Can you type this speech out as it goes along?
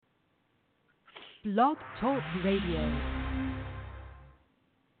Blog Talk Radio.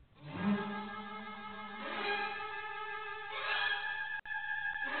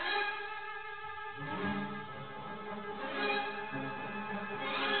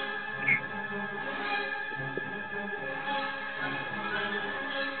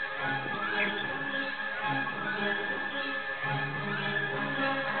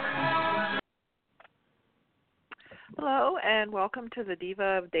 Hello, and welcome to the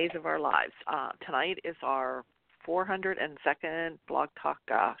Diva of Days of Our Lives. Tonight is our 402nd Blog Talk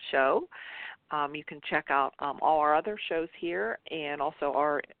show. You can check out all our other shows here, and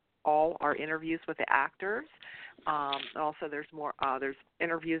also all our interviews with the actors. Also, there's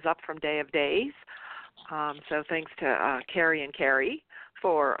interviews up from Day of Days. So thanks to Carrie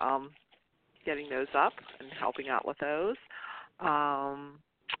for getting those up and helping out with those.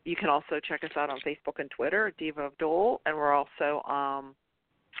 You can also check us out on Facebook and Twitter at Diva of DOOL, and we're also on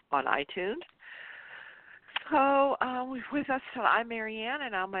iTunes. So with us, I'm Marianne,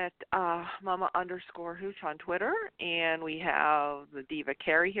 and I'm at Mama_Hooch on Twitter, and we have the Diva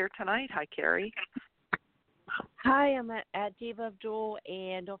Carrie here tonight. Hi, Carrie. Hi, I'm at Diva of DOOL,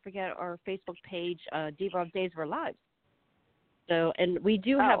 and don't forget our Facebook page, Diva of Days of Our Lives. So, and we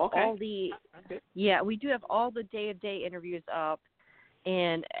do have all the Day of Day interviews up.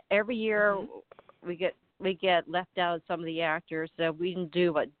 And every year we get left out of some of the actors. So we can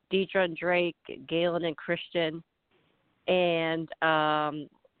do Deidre and Drake, Galen and Christian, and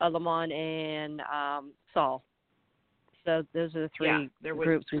Lamont and Saul. So those are the three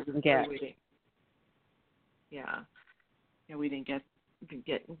groups we can get. We didn't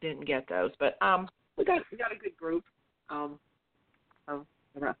get those, but we got a good group of the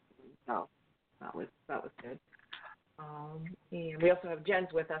rest of them. So that was good. And we also have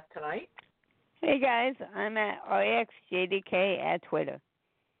Jen's with us tonight. Hey guys, I'm at RXJDK at Twitter.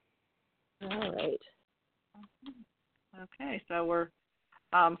 All right. Okay, so we're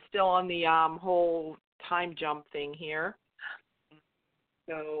still on the whole time jump thing here.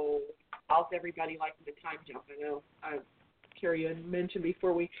 So how's everybody liking the time jump? I know Carrie had mentioned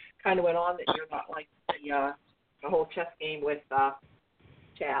before we kind of went on that you're not like the whole chess game with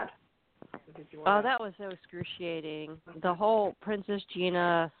Chad. Oh, that was so excruciating. The whole Princess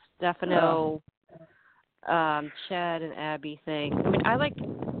Gina, Stefano, Chad and Abby thing. I mean, I like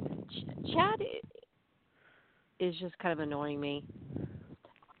Chad is just kind of annoying me.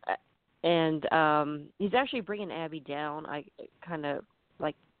 And he's actually bringing Abby down. I kind of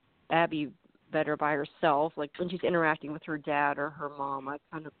like Abby better by herself. Like when she's interacting with her dad or her mom, I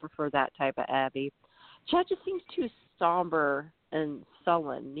kind of prefer that type of Abby. Chad just seems too somber and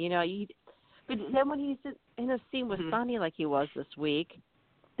sullen, but then when he's in a scene with Sonny like he was this week,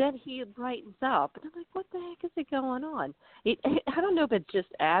 then he brightens up. And I'm like, what the heck is going on? I don't know if it's just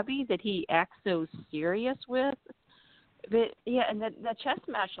Abby that he acts so serious with. But, yeah, and that chess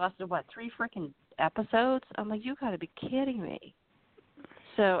match lasted, 3 freaking episodes? I'm like, you got to be kidding me.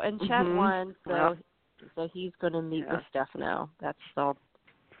 So, and Chad won, so he's going to meet with Stefano. That's all.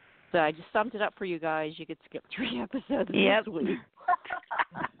 So I just summed it up for you guys. You could skip 3 episodes this week.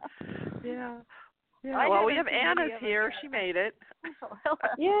 Yeah. Well, we have Anna's here. She made it.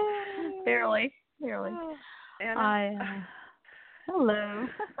 Yeah. Barely. Oh, Anna. Hello.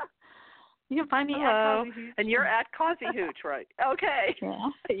 You can find me at Causey Hooch. And you're at Causey Hooch, right? Okay.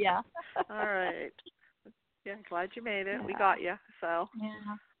 Yeah. All right. Yeah, glad you made it. Yeah. We got you. So.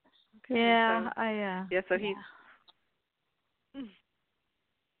 Yeah. Okay, yeah. So he's.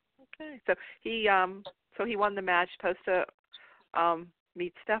 Okay. So he won the match, supposed to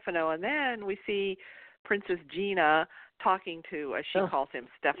meet Stefano, and then we see Princess Gina talking to, as she calls him,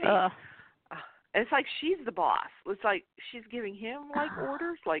 Steffi. And it's like she's the boss. It's like she's giving him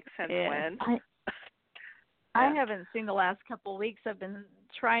orders, since when? I haven't seen the last couple of weeks. I've been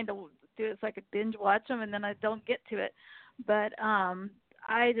trying to do it so I could binge watch them, and then I don't get to it. But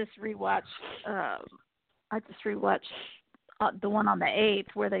I just rewatched. The one on the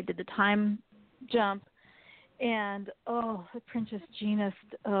 8th where they did the time jump, and the Princess Gina,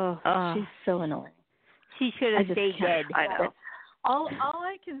 she's so annoying. She should have stayed dead. I know. All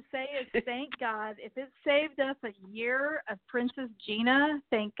I can say is thank God. If it saved us a year of Princess Gina,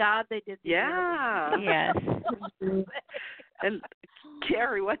 thank God they did. Yes. And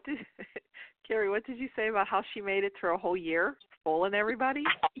Carrie, what did you say about how she made it through a whole year, fooling everybody?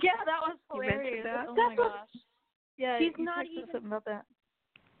 Yeah, that was hilarious. You mentioned that? Oh my gosh. Yeah, she's not even something about that.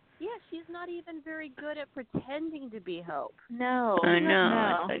 Yeah, she's not even very good at pretending to be Hope. No. I know.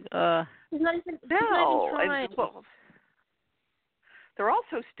 No. It's like, She's not even trying. they're all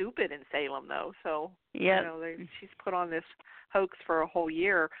so stupid in Salem, though. So she's put on this hoax for a whole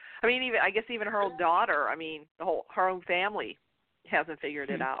year. I mean, even her own daughter. I mean, her own family hasn't figured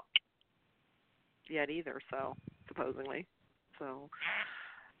it out yet either. So supposedly,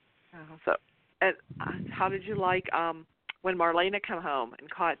 and how did you like when Marlena came home and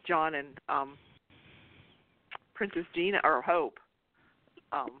caught John and Princess Gina or Hope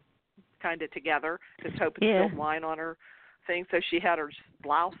kind of together because Hope had spilled wine on her thing, so she had her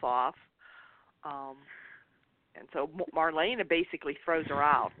blouse off. And so Marlena basically throws her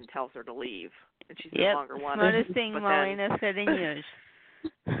out and tells her to leave, and she's no longer wanted. Smartest thing Marlena said in years.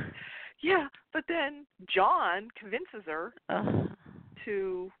 Yeah, but then John convinces her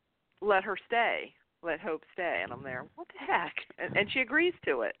to let Hope stay, and I'm there, what the heck? And she agrees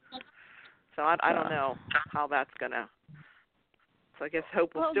to it. So I don't know how that's gonna. So I guess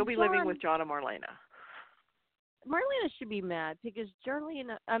Hope will still be living with John and Marlena. Marlena should be mad because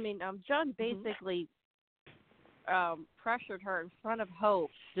John basically pressured her in front of Hope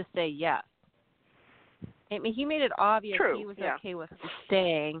to say yes. I mean, he made it obvious he was okay with her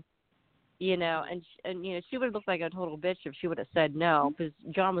staying, and she would have looked like a total bitch if she would have said no because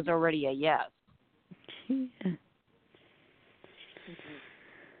John was already a yes. Yeah.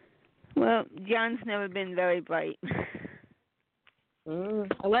 Well, John's never been very bright.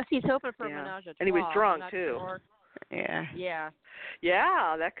 Unless he's hoping for a menage a trois. And he was drunk, too. Sure. Yeah. Yeah.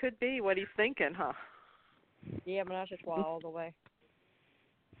 Yeah, that could be what he's thinking, huh? Yeah, menage a trois all the way.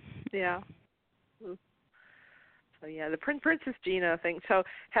 Yeah. So, the Princess Gina thing. So,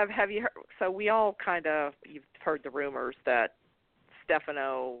 have you heard? So, we all you've heard the rumors that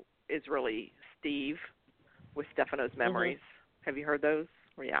Stefano is really Steve with Stefano's memories. Have you heard those?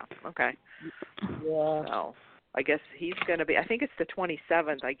 Yeah. Okay. Yeah. So, I guess he's going to be, I think it's the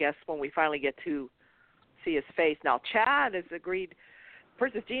 27th, I guess, when we finally get to see his face. Now, Chad has agreed.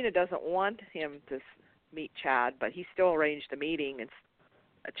 Princess Gina doesn't want him to meet Chad, but he still arranged a meeting, and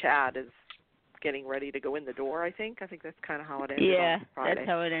Chad is getting ready to go in the door, I think. I think that's kind of how it ended on Friday. That's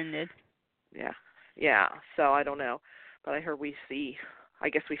how it ended. Yeah. So, I don't know. But I heard we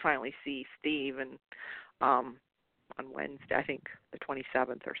finally see Steve and on Wednesday, I think the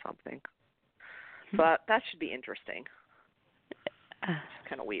 27th or something. But that should be interesting. It's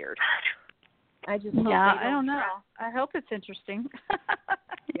kind of weird. I just hope I don't know. I hope it's interesting.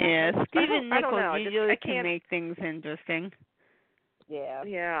 Yeah, Stephen Nichols usually can make things interesting. Yeah.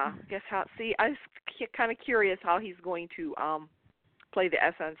 Yeah. Guess how? See, I was kind of curious how he's going to play the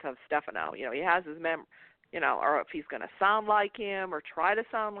essence of Stefano. He has his or if he's going to sound like him or try to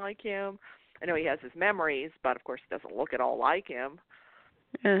sound like him. I know he has his memories, but of course he doesn't look at all like him.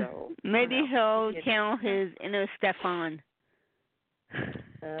 So, maybe he'll channel his inner Stefan.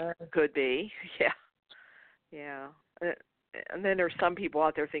 Could be, yeah. And then there's some people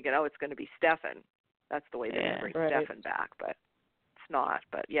out there thinking, it's going to be Stefan. That's the way they're going to bring Stefan back, but it's not.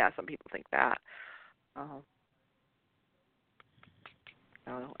 But some people think that. I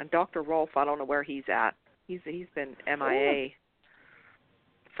don't know. And Dr. Rolf, I don't know where he's at. He's been MIA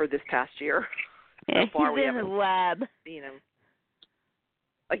for this past year. Yeah, so far, he's in the lab. Seen him.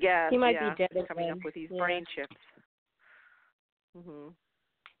 I guess he might be dead coming up with these brain chips.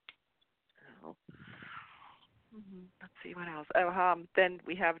 Let's see what else. Then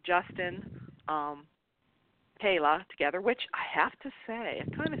we have Justin, Kayla together, which I have to say, I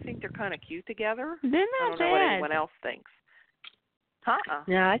kind of think they're kind of cute together. They're not I don't know what anyone else thinks.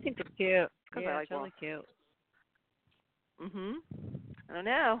 Yeah, I think they're cute. Yeah, it's really cute. I don't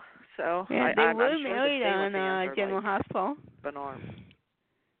know. So they I'm were sure married on General Hospital. Bernard.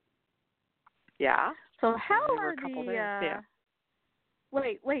 Yeah. So how are the?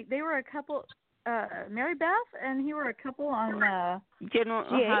 Wait. They were a couple. Mary Beth and he were a couple on General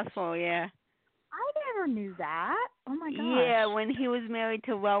Hospital. Yeah. I never knew that. Oh my gosh. Yeah, when he was married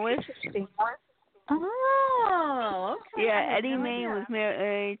to Lois. Oh. Okay. Yeah, Eddie May was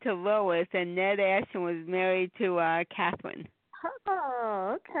married to Lois, and Ned Ashton was married to Catherine.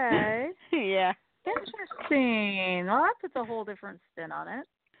 Oh, okay. Yeah. Interesting. Well, that puts a whole different spin on it.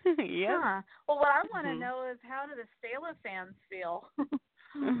 Yeah. Huh. Well, what I want to know is how do the Stella fans feel?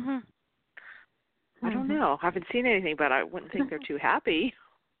 I don't know. I haven't seen anything, but I wouldn't think they're too happy.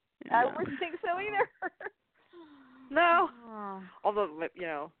 I wouldn't think so either. No. Although,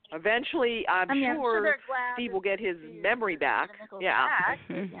 eventually I'm sure Steve will get his memory back. Yeah.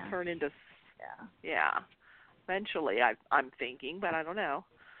 Turn into. Yeah. Eventually, I'm thinking, but I don't know.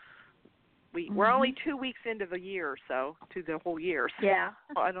 We're only 2 weeks into the year, to the whole year. So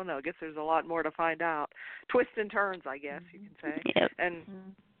I don't know. I guess there's a lot more to find out. Twists and turns, I guess you can say. Yep. And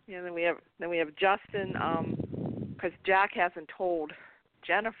then we have Justin, because Jack hasn't told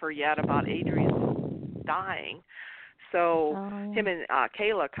Jennifer yet about Adrian's dying. So him and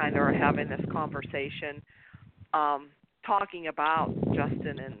Kayla kind of are having this conversation, talking about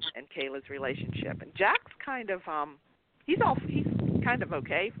Justin and Kayla's relationship. And Jack's kind of he's kind of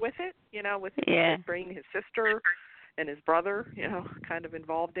okay with it, with bringing his sister and his brother, kind of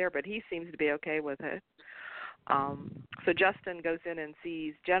involved there, but he seems to be okay with it. So Justin goes in and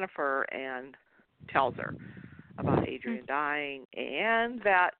sees Jennifer and tells her about Adrianne dying and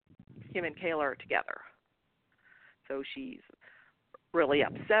that him and Kayla are together. So she's really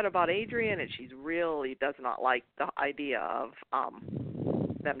upset about Adrianne, and she really does not like the idea of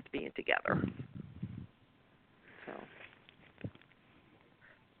them being together. So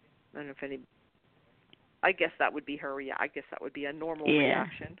I don't know if I guess that would be her. I guess that would be a normal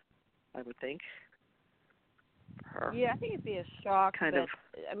reaction, I would think. Her. Yeah, I think it'd be a shock. Kind of.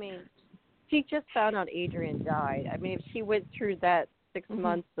 I mean, she just found out Adrianne died. I mean, if she went through that 6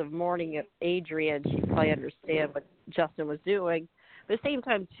 months of mourning of Adrianne, she'd probably understand what Justin was doing. But at the same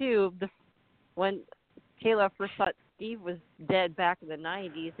time, too, when Kayla first thought Steve was dead back in the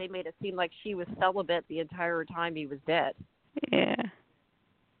 90s, they made it seem like she was celibate the entire time he was dead. Yeah.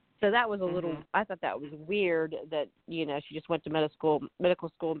 So that was a little, I thought that was weird that, she just went to medical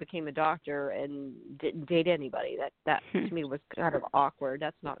school and became a doctor and didn't date anybody. That to me was kind of awkward.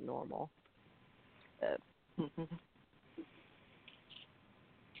 That's not normal. What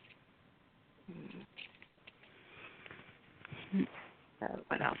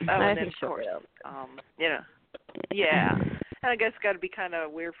else? Oh, and then, of course, yeah. And I guess it's got to be kind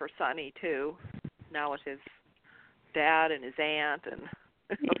of weird for Sonny, too, now with his dad and his aunt and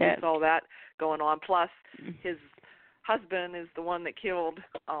all that going on. Plus, his husband is the one that killed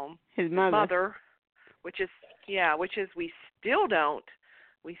his mother, which is we still don't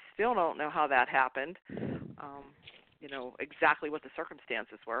know how that happened. Exactly what the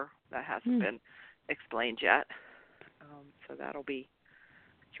circumstances were. That hasn't been explained yet. So that'll be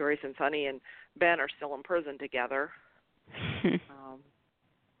curious. And Sonny and Ben are still in prison together. And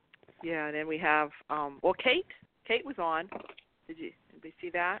then we have Kate was on. Did anybody see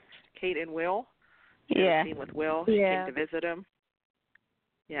that? Kate and Will. Scene with Will. She came to visit him.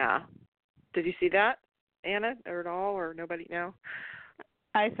 Yeah. Did you see that, Anna, or at all, or nobody? No.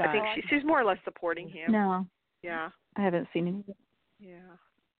 I think she's more or less supporting him. No. Yeah. I haven't seen him. Yeah.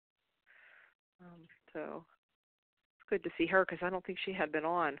 So it's good to see her because I don't think she had been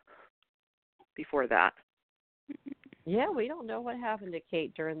on before that. Yeah, we don't know what happened to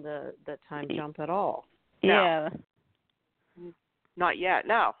Kate during the time jump at all. Yeah. No. Not yet.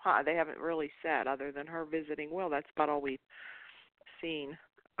 No. They haven't really said other than her visiting Will. That's about all we've seen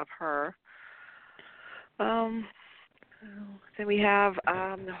of her. Then we have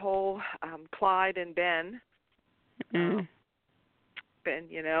the whole Clyde and Ben. Ben,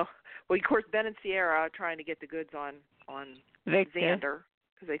 of course, Ben and Ciera are trying to get the goods on Victor. Xander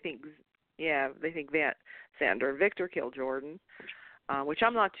because they think that Xander and Victor killed Jordan, which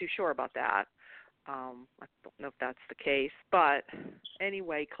I'm not too sure about that. I don't know if that's the case, but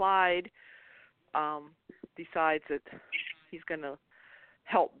anyway, Clyde decides that he's going to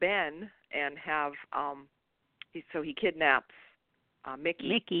help Ben and have so he kidnaps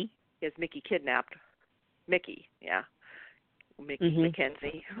Mickey. He has Mickey kidnapped. Mickey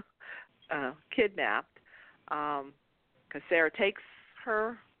McKenzie kidnapped because Sarah takes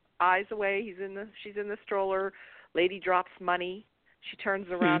her eyes away. She's in the stroller. Lady drops money. She turns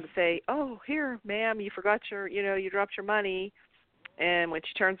around to say, "Oh, here, ma'am, you forgot you dropped your money." And when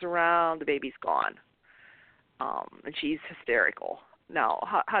she turns around, the baby's gone. And she's hysterical. Now,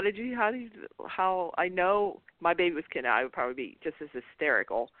 how I know my baby was kidnapped, I would probably be just as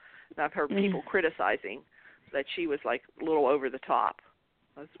hysterical. And I've heard people criticizing that she was like a little over the top.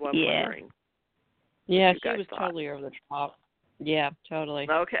 That's what I'm wondering. Yeah, she was totally over the top. Yeah, totally.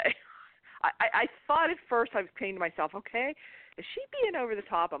 Okay. I thought at first, I was saying to myself, okay, is she being over the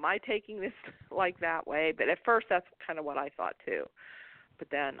top? Am I taking this like that way? But at first, that's kind of what I thought too. But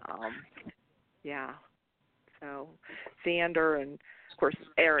then, so Xander and, of course,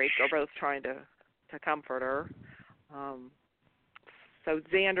 Eric are both trying to comfort her. So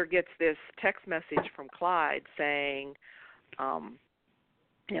Xander gets this text message from Clyde saying,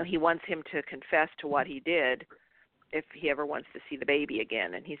 he wants him to confess to what he did if he ever wants to see the baby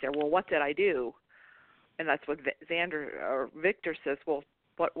again. And he said, well, what did I do? And that's what Victor says, well,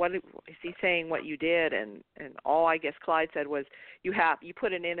 what is he saying what you did? And all I guess Clyde said was, you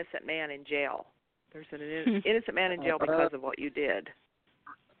put an innocent man in jail. There's an innocent man in jail because of what you did.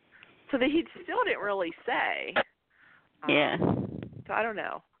 So that he still didn't really say. Yeah. So I don't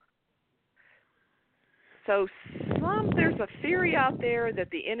know. So there's a theory out there that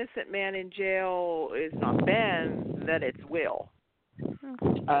the innocent man in jail is not Ben, that it's Will.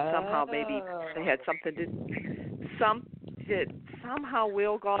 Somehow maybe they had something to somehow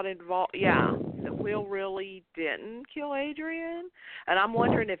Will got involved. Yeah, that Will really didn't kill Adrianne, and I'm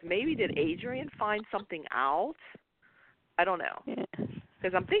wondering if maybe did Adrianne find something out? I don't know,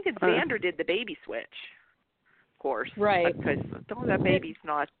 because I'm thinking Xander did the baby switch, of course, right? Because that baby's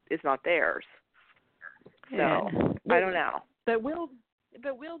is not theirs. So I don't know. But Will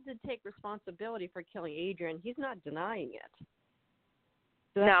did take responsibility for killing Adrianne. He's not denying it.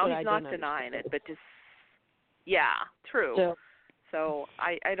 So no, he's not denying it, but just true. So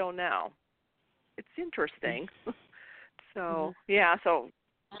I don't know. It's interesting. So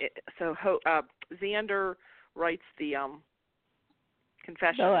Xander writes the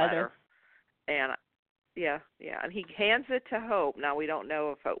confession letter, and and he hands it to Hope. Now we don't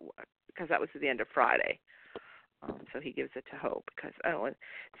know if because that was at the end of Friday. So he gives it to Hope because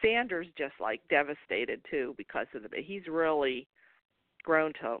Xander's just like devastated too because of he's really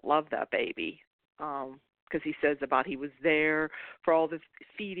grown to love that baby because he says about he was there for all the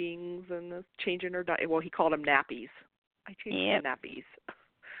feedings and the changing her diet. Well, he called them nappies. I changed the nappies.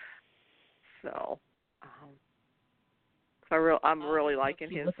 So, I'm really liking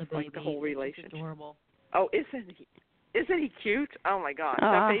his like the whole relationship. Adorable. Oh, isn't he cute? Oh my gosh,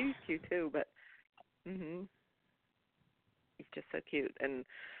 that baby's cute too. But he's just so cute. And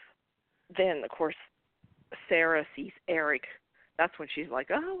then of course Ciera sees Eric. That's when she's like,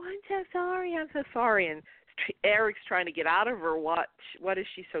 "Oh, I'm so sorry," and Eric's trying to get out of her. What is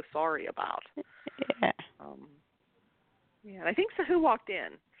she so sorry about? Yeah. And I think so. Who walked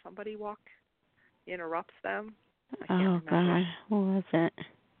in? Somebody interrupts them. I can't remember. God, who was it?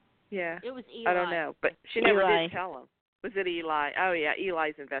 Yeah, it was Eli. I don't know, but she never did tell him. Was it Eli? Oh yeah,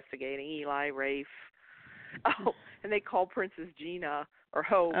 Eli's investigating. Eli, Rafe. Oh, and they called Princess Gina or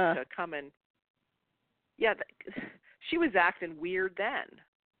Hope to come and. Yeah, she was acting weird then.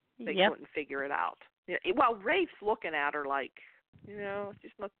 They couldn't figure it out. Yeah, well, Rafe's looking at her like, she's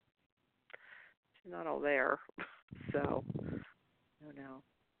not all there. So, I don't know.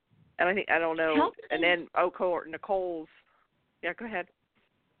 And I don't know. And then Nicole's. Yeah, go ahead.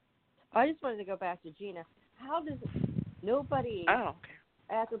 I just wanted to go back to Gina. How does nobody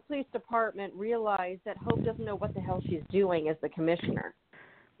at the police department realize that Hope doesn't know what the hell she's doing as the commissioner?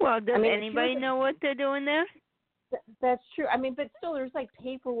 Well, does anybody know what they're doing there? That's true. I mean, but still, there's like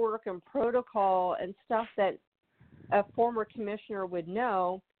paperwork and protocol and stuff that a former commissioner would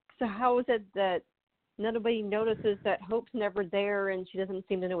know. So how is it that nobody notices that Hope's never there and she doesn't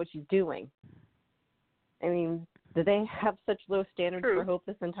seem to know what she's doing? I mean, do they have such low standards for Hope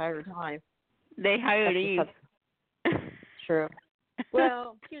this entire time? They hired Eve. True.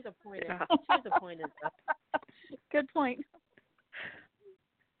 Well, she was appointed. Good point.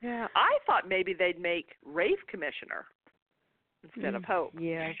 Yeah, I thought maybe they'd make Rafe commissioner instead of Hope.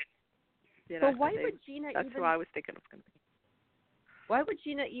 Yeah. But why would Gina That's who I was thinking it was going to be. Why would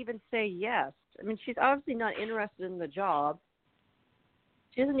Gina even say yes? I mean, she's obviously not interested in the job.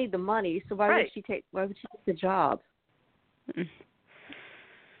 She doesn't need the money, so why would she take the job? Yeah.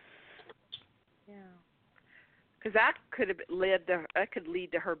 Because that could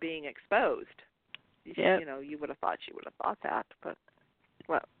lead to her being exposed. Yep. You would have thought she would have thought that, but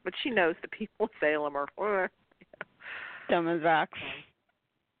she knows the people in Salem are dumb as rocks.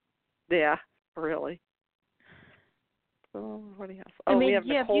 Yeah, really. So what do you have? Oh, we have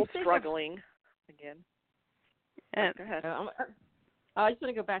Nicole struggling again. Go ahead. I just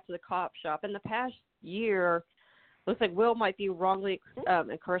want to go back to the cop shop. In the past year, looks like Will might be wrongly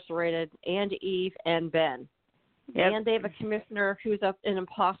incarcerated, and Eve and Ben. Yep. And they have a commissioner who's an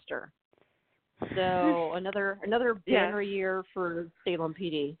imposter. So another banner year for Salem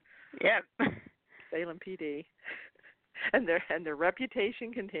PD. Yep. Salem PD. And their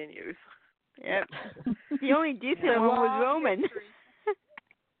reputation continues. Yep. The only decent one was Roman.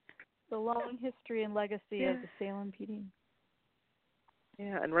 The long history and legacy of the Salem PD.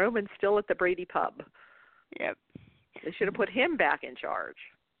 Yeah, and Roman's still at the Brady pub. Yep. They should have put him back in charge.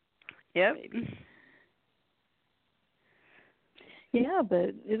 Yep. Maybe. Yeah,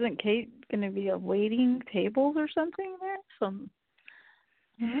 but isn't Kate going to be waiting tables or something there?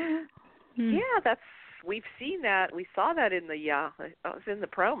 Yeah, we've seen that. We saw that in the it was in the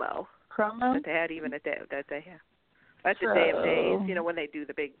promo. That they had even at the day of days. When they do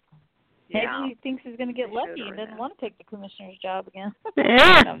the big. Maybe he thinks he's going to get lucky and doesn't want to take the commissioner's job again.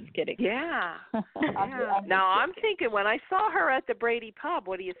 Yeah. No, I'm just kidding. Yeah. I'm thinking when I saw her at the Brady pub,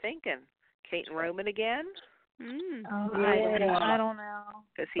 what are you thinking? Kate and Roman again? I don't know.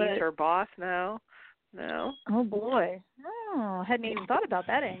 Because he's her boss now. No. Oh boy. Oh, hadn't even thought about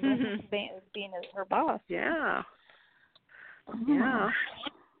that angle. being as her boss. Yeah. Oh. Yeah.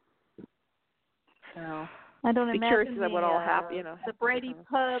 So I don't be imagine curious about what all happen. You know, the Brady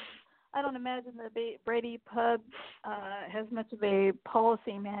pub. I don't imagine the Brady pub has much of a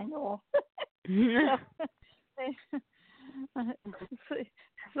policy manual. It's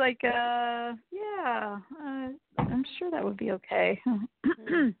like, yeah, I'm sure that would be okay.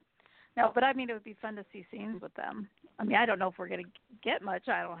 No, but I mean, it would be fun to see scenes with them. I mean, I don't know if we're going to get much.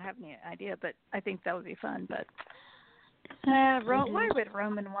 I don't have any idea, but I think that would be fun. But why would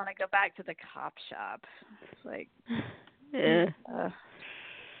Roman want to go back to the cop shop? It's like,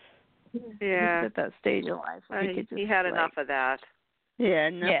 yeah, at that stage in life, he had enough of that. Yeah,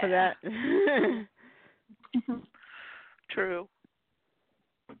 enough of that. True.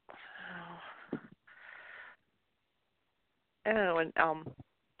 And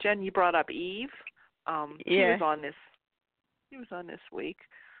Jen, you brought up Eve. She was on this. She was on this week.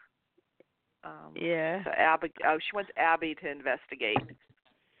 Yeah. So she wants Abby to investigate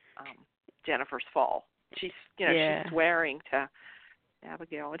Jennifer's fall. She's, she's swearing to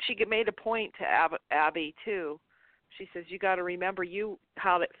Abigail, and she made a point to Abby too. She says, "You got to remember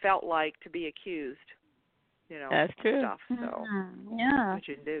how it felt like to be accused." That's true. Stuff. So yeah. what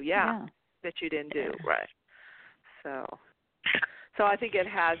you didn't do, that you didn't do, right? So I think it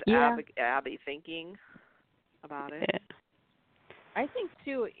has Abby thinking about it. Yeah. I think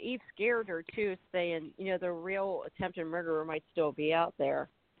too, Eve scared her too, saying, the real attempted murderer might still be out there.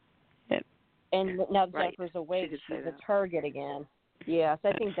 Yep. And now Jennifer's awake, she's a target again. Yes,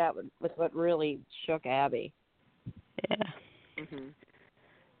 I think that was what really shook Abby. Yeah. Mhm.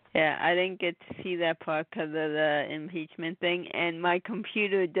 Yeah, I didn't get to see that part because of the impeachment thing, and my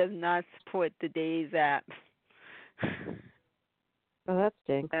computer does not support the Days app. Oh, that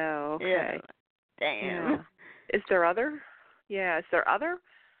stinks. Oh, okay. Yeah. Damn. Yeah. Is there other? Yeah, is there other?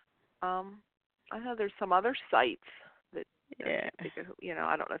 I know there's some other sites that. I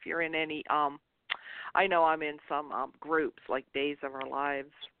don't know if you're in any. I know I'm in some groups like Days of Our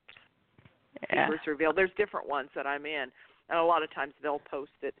Lives. Secrets Revealed. There's different ones that I'm in, and a lot of times they'll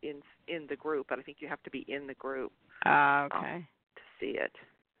post it in the group, but I think you have to be in the group. Okay. To see it.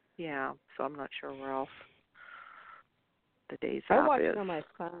 Yeah. So I'm not sure where else the Days I app watch is. it on my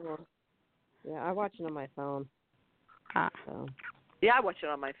phone. Yeah, I watch it on my phone. So. Yeah, I watch it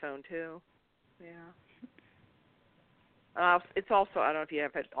on my phone too. Yeah. It's also, I don't know if you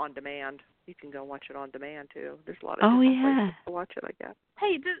have it on demand. You can go watch it on demand too. There's a lot of different places to watch it, I guess.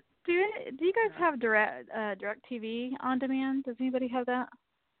 Hey, do you guys have direct TV on demand? Does anybody have that?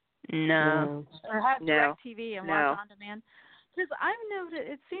 No. Or have direct TV and watch on demand? Because I've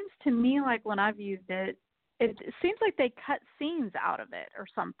noticed, it seems to me like when I've used it, it seems like they cut scenes out of it or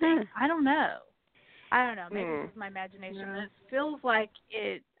something. I don't know. Maybe it's my imagination. Yeah. It feels like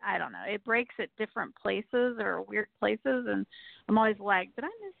it breaks at different places or weird places, and I'm always like, did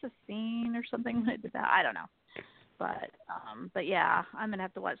I miss a scene or something? I don't know. But yeah, I'm going to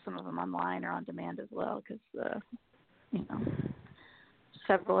have to watch some of them online or on demand as well because,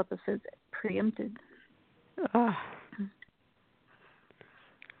 several episodes preempted.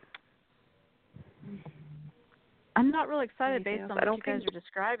 I'm not real excited based on what you guys are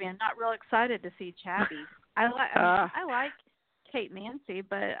describing. I'm not real excited to see Chabby. I like Kate Mancy,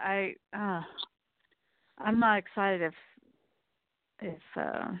 but I'm not excited if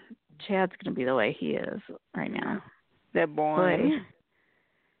Chad's going to be the way he is right now. They're boring.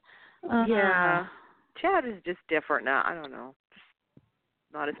 Yeah. Chad is just different now. I don't know. Just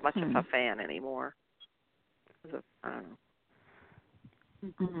not as much of a fan anymore. I don't know.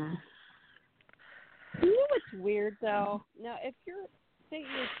 Mm-hmm. You know what's weird, though? Now, if you're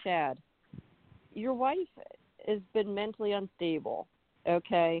Chad, your wife has been mentally unstable,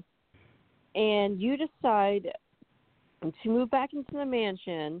 okay? And you decide to move back into the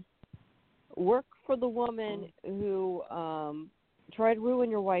mansion, work for the woman who tried to ruin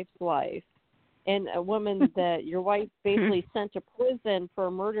your wife's life, and a woman that your wife basically sent to prison for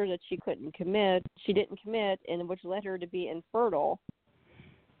a murder that she didn't commit, and which led her to be infertile.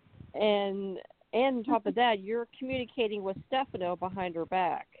 And on top of that, you're communicating with Stefano behind her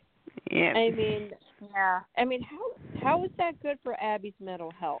back. Yeah. I mean, how is that good for Abby's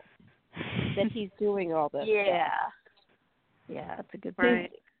mental health that he's doing all this? Yeah. stuff? Yeah, that's a good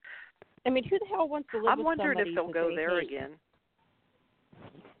point. thing. I mean, who the hell wants to live with somebody? I'm wondering if they'll go there again.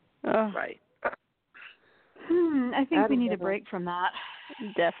 Right. I think we need a break from that.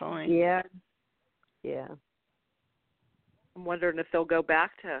 Definitely. Yeah. Yeah. I'm wondering if they'll go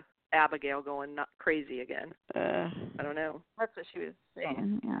back to Abigail going not crazy again. I don't know. That's what she was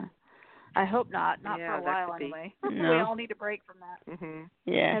saying. Yeah. I hope not. Not Yeah, for a while anyway. No. We all need a break from that. Mhm.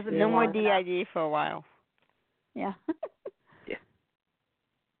 Yeah. Hasn't No been more long enough. DID for a while. Yeah. Yeah.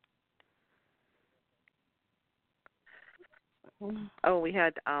 Oh, we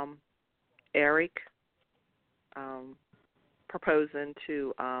had Eric proposing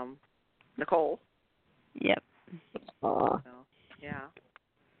to Nicole. Yep. So, yeah.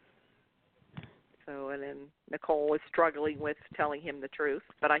 So, and then Nicole is struggling with telling him the truth,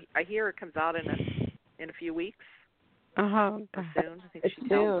 but I hear it comes out in a few weeks. Or soon. I think It's she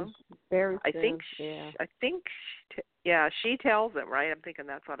tells him. Very I soon. think. Yeah. She tells him, right? I'm thinking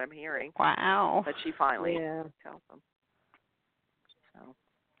that's what I'm hearing. Wow. That she finally Yeah. tells him.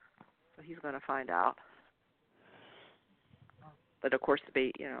 So he's going to find out. But of course,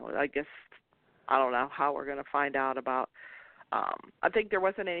 I guess I don't know how we're going to find out about. I think there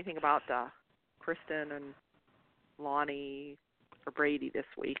wasn't anything about Kristen and Lonnie or Brady this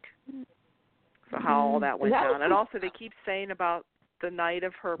week. So how all that went down. And also they keep saying about the night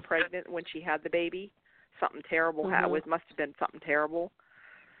of her pregnant when she had the baby, something terrible must have been something terrible.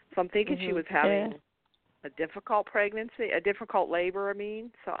 So I'm thinking she was having a difficult pregnancy, a difficult labor, I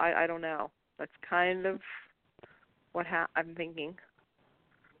mean. So I don't know. That's kind of what I'm thinking.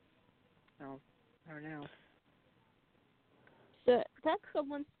 No, I don't know. So that's the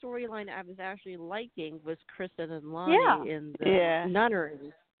one storyline I was actually liking was Kristen and Lonnie in the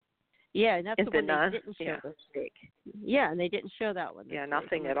nunnery. Yeah, and that's the one they didn't show this week. Yeah, and they didn't show that one this week.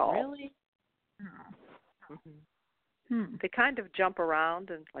 Nothing at all. Really? Mm-hmm. They kind of jump around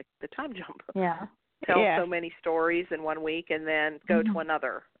and like the time jump. Yeah. Tell so many stories in 1 week and then go to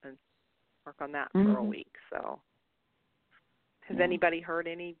another and work on that for a week. So has anybody heard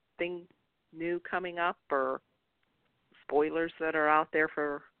anything new coming up or spoilers that are out there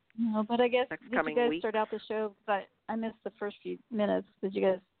for No, but I guess next did coming you guys week? start out the show? But I missed the first few minutes. Did you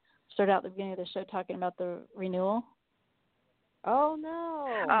guys start out the beginning of the show talking about the renewal? Oh no.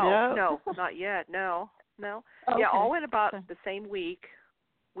 Oh no, not yet. No. Oh, yeah, all went about the same week.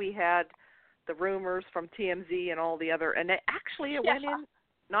 We had the rumors from TMZ and all the other, and it went in.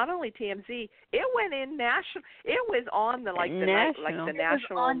 Not only TMZ, it went in national. It was on the national. the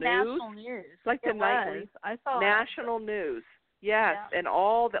national news. National news. Like the nightly. I saw national news. Yes, and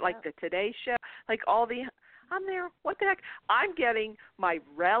all that, like the Today Show, like all the. I'm there. What the heck? I'm getting my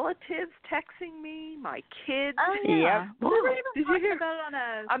relatives texting me, my kids. Oh yeah. We were even Did you talking hear? about it on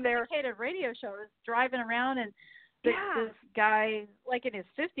a I'm there. syndicated radio show. I was driving around and this guy, like in his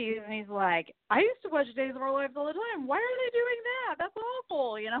 50s, and he's like, I used to watch Days of Our Lives all the time. Why are they doing that? That's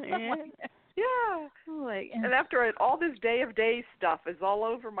awful, you know? Yeah. And after it, all this Day of Days stuff is all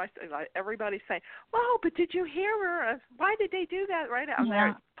over my. Everybody's saying, "Well, but did you hear her? Why did they do that?" Right now,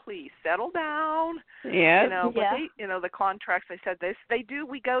 there. Please settle down. Yeah. But they, the contracts. I said this. They do.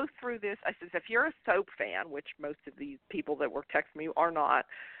 We go through this. I said, if you're a soap fan, which most of these people that were texting me are not,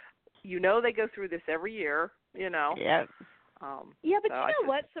 they go through this every year. Yeah. But you know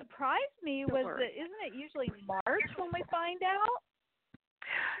what surprised me was that isn't it usually March when we find out?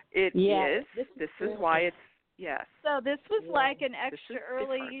 It is. This is why it's So this was like an extra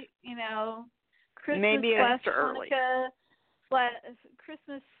early, Christmas maybe extra early.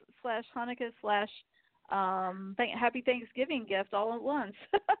 Christmas / Hanukkah / Happy Thanksgiving gift all at once.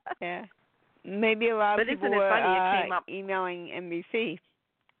 Yeah. Maybe a lot of people isn't it funny it came were up emailing NBC.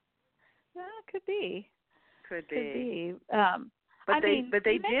 Yeah, could be. Could be. But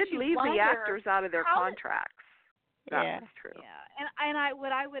they did leave the actors out of their contracts. That's true. Yeah, and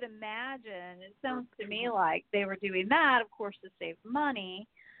what I would imagine, it sounds to me like they were doing that, of course, to save money.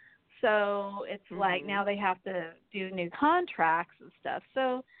 So it's like now they have to do new contracts and stuff.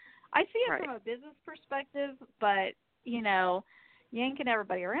 So I see it from a business perspective, but yanking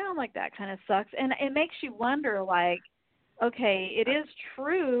everybody around like that kind of sucks, and it makes you wonder, like, okay, it is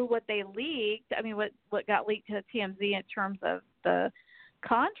true what they leaked. I mean, what got leaked to TMZ in terms of the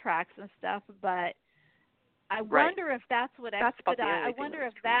contracts and stuff, but I wonder if that's what expedited. I wonder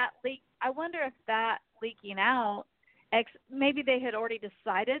if that leak. I wonder if that leaking out. Maybe they had already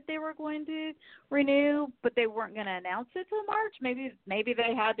decided they were going to renew, but they weren't going to announce it till March. Maybe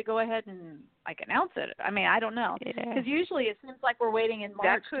they had to go ahead and announce it. I mean, I don't know, because usually it seems like we're waiting in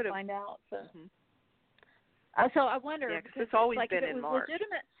March to find out. So, so I wonder. Yeah, because it's always been in March.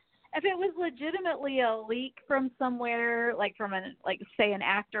 If it was legitimately a leak from somewhere, like from say an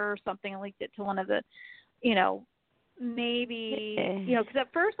actor or something, leaked it to one of the, maybe, because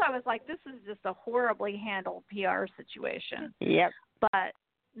at first I was like, this is just a horribly handled PR situation. Yep. But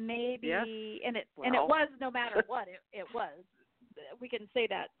maybe, and it was, no matter what, it was. We can say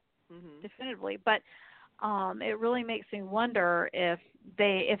that definitively. But it really makes me wonder if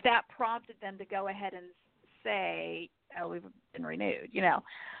that prompted them to go ahead and say, "Oh, we've been renewed,"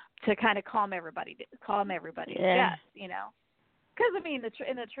 to kind of calm everybody Yeah. jets, Because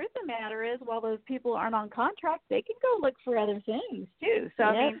the truth of the matter is, while those people aren't on contract, they can go look for other things too. So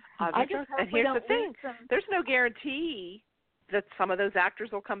I just hope and we here's don't the thing: lose them. there's no guarantee that some of those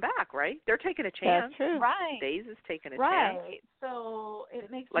actors will come back, right? They're taking a chance. That's true. Right. Days is taking a chance. Right. So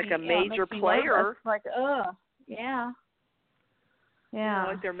it makes like me, a major it makes me player. nervous. Like, yeah. Yeah.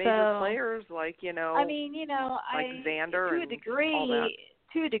 Like they're major players, like like Xander to a and degree, all that.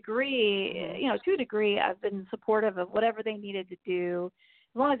 To a degree, I've been supportive of whatever they needed to do,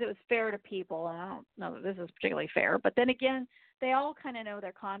 as long as it was fair to people. And I don't know that this is particularly fair, but then again, they all kind of know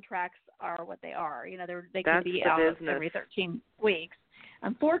their contracts are what they are. They can be out every 13 weeks.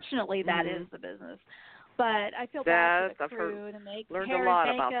 Unfortunately, that is the business. But I feel bad for the crew and the hair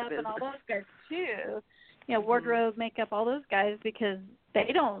and makeup and all those guys too. Wardrobe, makeup, all those guys, because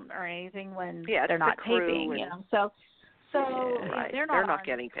they don't earn anything when they're not taping. They're not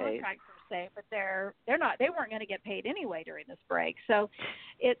getting paid. Contract per se, but they weren't going to get paid anyway during this break. So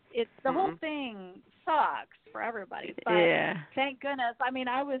it's the whole thing sucks for everybody. But thank goodness.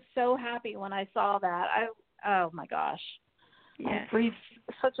 I was so happy when I saw that. Oh my gosh. I breathed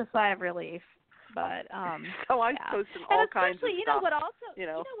such a sigh of relief. But so I posted all kinds of stuff. You know what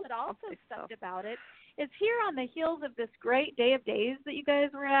also sucked about it is here on the heels of this great Day of Days that you guys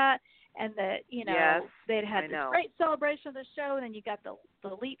were at, and that they'd had this great celebration of the show, and then you got the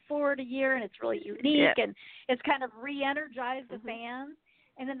leap forward a year, and it's really unique, and it's kind of re-energized the fans,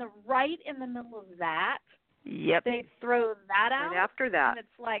 and then right in the middle of that, they throw that out. Right after that, and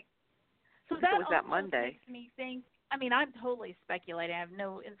it's like, so that was that Monday. Makes me think. I'm totally speculating. I have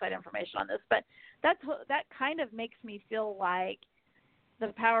no inside information on this, but that kind of makes me feel like the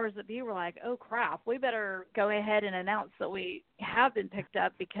powers that be were like, oh crap, we better go ahead and announce that we have been picked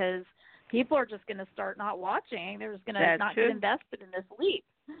up, because people are just going to start not watching. They're just going to not get invested in this leap,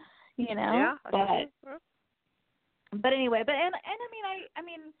 Yeah. But anyway,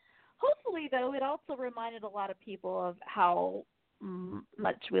 hopefully though, it also reminded a lot of people of how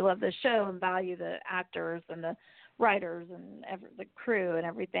much we love the show and value the actors and the writers and the crew and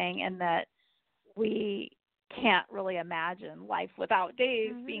everything, and that we can't really imagine life without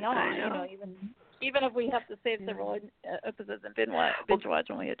Dave being on. Even if we have to save several episodes and binge watch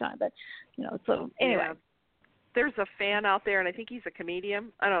when we have time. But so anyway. Yeah. There's a fan out there, and I think he's a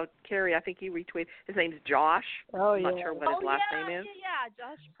comedian. I don't know, Carrie, I think he retweeted. His name's Josh. I'm not sure what his last name is.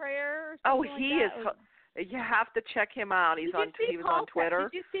 Josh Prayer. He is. You have to check him out. He was on Twitter.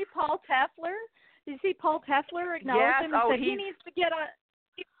 Did you see Paul Tefler? Did you see Paul Tefler acknowledge him and said he needs to get on?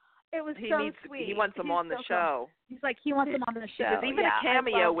 It was sweet. He wants him on the show. He's like, he wants him on the show. There's even a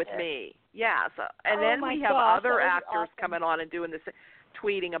cameo with me. Yeah. So, and then we have other actors coming on and doing this,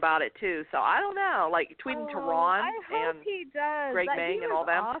 tweeting about it too. So I don't know, like tweeting to Ron and Greg Meng and all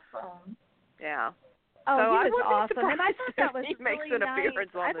them. Awesome. Yeah. Oh, so he was awesome, and I thought that was he really makes an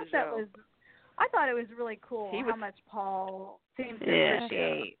appearance on the show. I thought it was really cool how much Paul seems to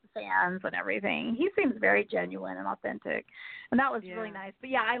appreciate fans and everything. He seems very genuine and authentic, and that was really nice.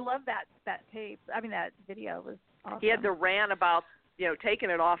 But I love that tape. That video was awesome. He had the rant about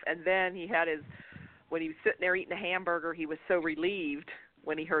taking it off, and then he had when he was sitting there eating a hamburger, he was so relieved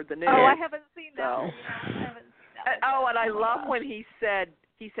when he heard the news. Oh, I haven't seen that. I haven't seen that. And I love when he said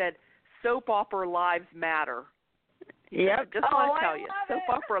soap opera lives matter. Yep. Just want to tell you, soap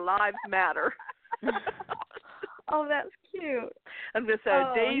opera lives matter. Oh, that's cute. I'm just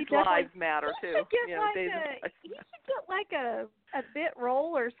saying, Dave's lives matter too. He should get like a bit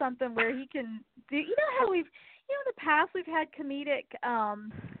role or something where he can do. You know how in the past we've had comedic.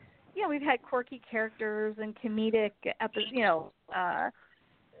 We've had quirky characters and comedic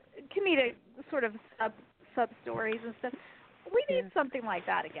comedic sort of sub stories and stuff. We need something like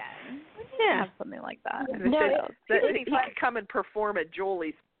that again. We need to have something like that. He could come and perform at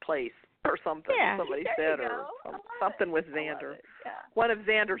Julie's place or something. Yeah, somebody said, or something with Xander. One of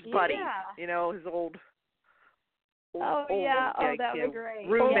Xander's buddies. His old. That would be great.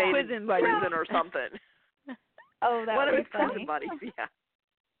 Roommate in prison or something. Oh, that one would of his be funny. prison buddies.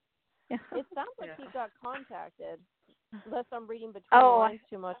 Yeah. It sounds like he got contacted. Unless I'm reading between the lines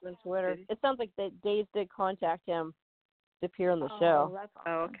too much on Twitter. It sounds like Dave did contact him to appear on the show. That's awesome.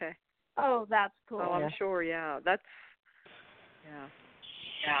 Oh, okay. Oh, that's cool. Oh, I'm sure. Yeah, that's. Yeah.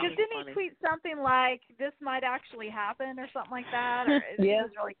 Didn't he tweet something like, "This might actually happen" or something like that? Or it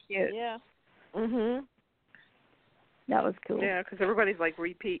was really cute. Yeah. Mhm. That was cool. Yeah, because everybody's like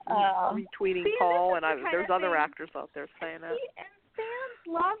retweeting Paul, and there's other actors out there saying that. And fans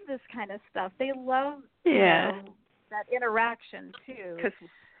love this kind of stuff. They love you know, that interaction too.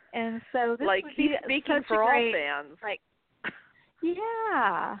 And so this like would he's be speaking such for a all great, fans. Like,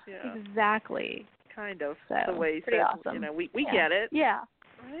 yeah, exactly. Kind of So, the way he pretty said, awesome. you know, we get it. Yeah.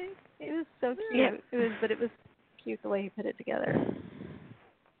 Right? It was so cute. It was cute the way he put it together.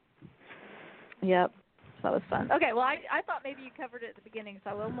 Yep. So that was fun. Okay, well, I thought maybe you covered it at the beginning,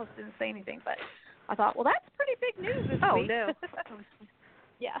 so I almost didn't say anything, but I thought, well, that's pretty big news this week. No.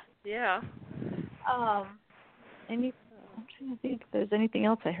 Yeah. Yeah. I'm trying to think if there's anything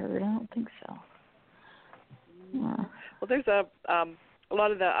else I heard. I don't think so. Yeah. Well, there's a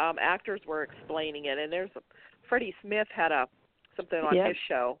lot of the actors were explaining it, and Freddie Smith had something on his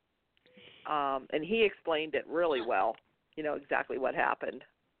show, and he explained it really well. You know exactly what happened.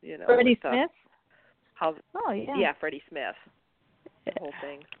 You know, Freddie Smith. Yeah, Freddie Smith. The whole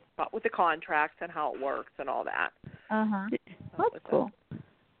thing with the contracts and how it works and all that. That's cool.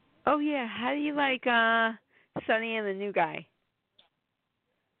 Oh yeah, how do you like Sonny and the new guy?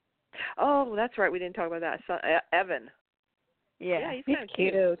 Oh, that's right. We didn't talk about that. Evan. Yeah, he's kind of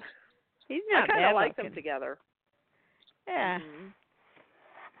cute. He's not bad. I kind of like looking. them together. Yeah. Mm-hmm.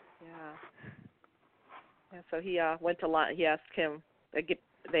 Yeah. So he went to lunch. He asked him.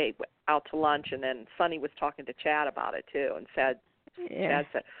 They out to lunch, and then Sonny was talking to Chad about it too, and Chad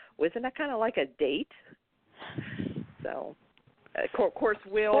said, "Well, isn't that kind of like a date?" So, of course,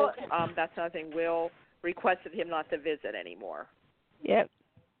 Will. That's another thing. Will requested him not to visit anymore. Yep.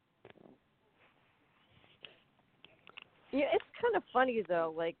 Yeah, it's kind of funny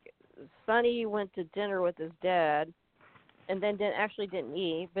though. Like Sonny went to dinner with his dad, and then didn't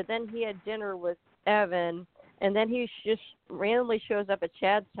eat. But then he had dinner with Evan, and then he just randomly shows up at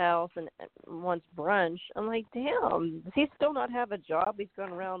Chad's house and wants brunch. I'm like, damn, does he still not have a job? He's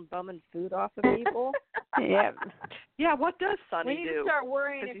going around bumming food off of people. Yeah. Yeah. What does Sonny do? We need to start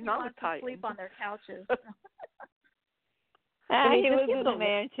worrying if he's he not wants to sleep on their couches. He lives in a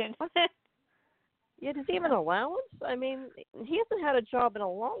mansion. Yeah, does he have an allowance? I mean, he hasn't had a job in a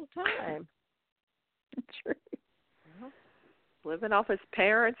long time. True. Living off his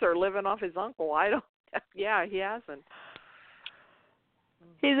parents or living off his uncle. I don't. Yeah, he hasn't.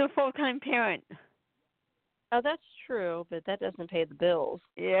 He's a full-time parent. Oh, that's true, but that doesn't pay the bills.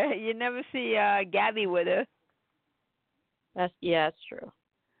 Yeah, you never see Gabi with her. That's true.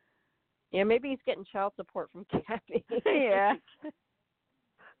 Yeah, maybe he's getting child support from Gabi. Yeah.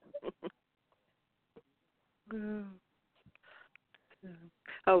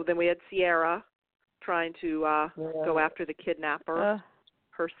 Oh, then we had Ciera trying to go after the kidnapper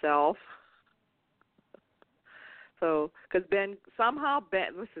herself. So, because Ben,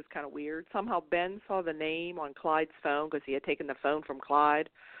 this is kind of weird, somehow Ben saw the name on Clyde's phone because he had taken the phone from Clyde,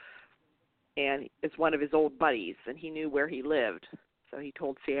 and it's one of his old buddies, and he knew where he lived. So he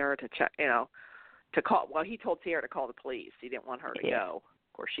told Ciera to check, to call, he told Ciera to call the police. He didn't want her to go.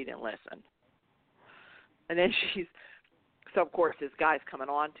 Of course, she didn't listen. And then so of course this guy's coming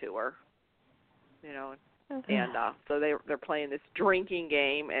on to her, and so they're playing this drinking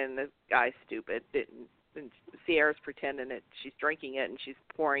game, and this guy's stupid. And Ciera's pretending that she's drinking it, and she's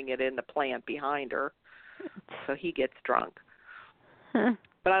pouring it in the plant behind her, so he gets drunk.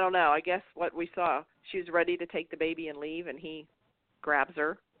 But I don't know. I guess what we saw, she was ready to take the baby and leave, and he grabs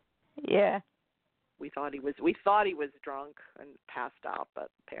her. Yeah. We thought he was drunk and passed out, but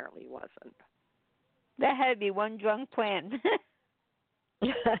apparently he wasn't. That had to be one drunk plan.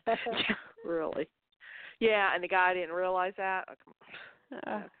 Really? Yeah, and the guy didn't realize that.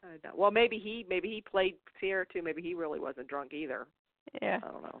 Well, maybe he played Ciera too. Maybe he really wasn't drunk either. Yeah. I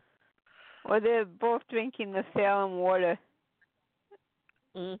don't know. Or they're both drinking the Salem water.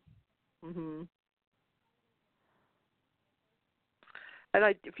 Mhm.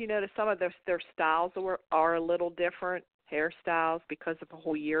 And if you notice, some of their styles are a little different, hairstyles, because of the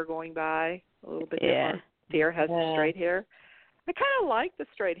whole year going by, a little bit different. Ciera has the straight hair. I kind of like the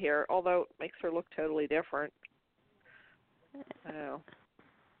straight hair, although it makes her look totally different. I know.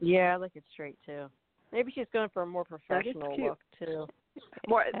 Yeah, I like it straight too. Maybe she's going for a more professional look too.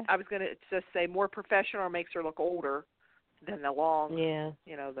 I was going to just say more professional, or makes her look older than the long,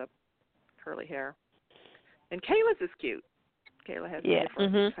 the curly hair. And Kayla's is cute. Kayla has a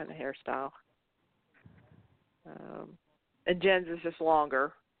different kind of hairstyle. And Jen's is just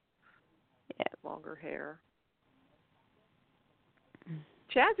longer. Yeah, longer hair.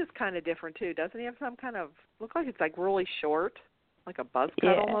 Chad's is kind of different too. Doesn't he have some kind of, look like it's like really short, like a buzz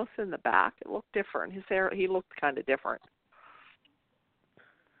cut almost in the back? It looked different. His hair, he looked kind of different.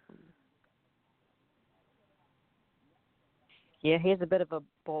 Yeah, he has a bit of a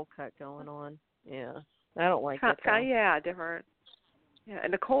bowl cut going on. Yeah, I don't like it. Yeah, different. Yeah,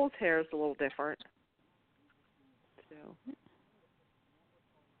 and Nicole's hair is a little different. So.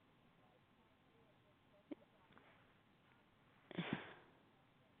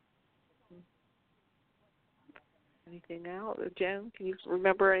 Anything else, Jen? Can you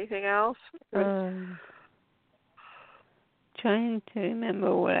remember anything else? Trying to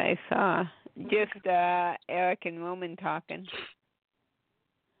remember what I saw. Just Eric and Roman talking.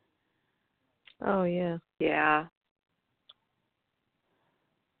 Oh, yeah. Yeah.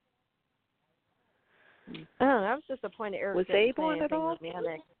 Oh, I was disappointed Eric was didn't Abe say on anything at all?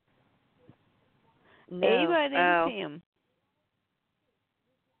 romantic. No. Abe, I didn't see him.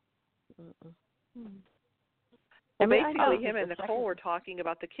 Well, basically, him and Nicole were talking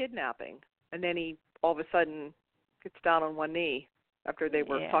about the kidnapping, and then he all of a sudden gets down on one knee after they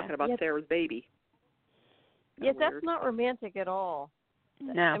were talking about Sarah's baby. Yes, that's not romantic at all.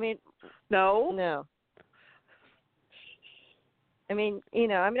 No. I mean, no. I mean,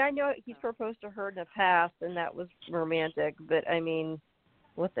 I know he's proposed to her in the past, and that was romantic, but I mean,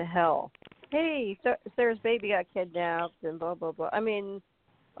 what the hell? Hey, Sarah's baby got kidnapped, and blah, blah, blah. I mean,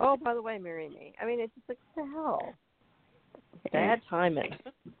 oh, by the way, marry me. I mean, it's just like, what the hell? Bad timing.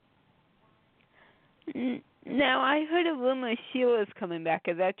 Now, I heard a rumor Sheila's coming back.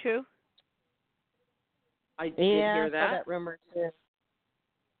 Is that true? I did hear that. I saw that rumor, too.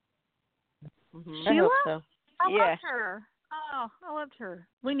 Mm-hmm. I hope so. I loved her. Oh, I loved her.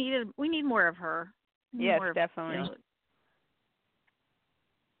 We need more of her. Yes, definitely.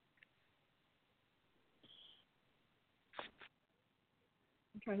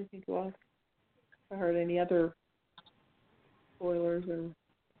 I'm trying to think what I heard any other spoilers or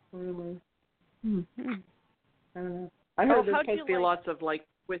rumors. Mm-hmm. I don't know. I heard there's supposed to be lots of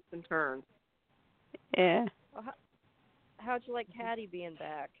twists and turns. Yeah. Well, how'd you like Hattie being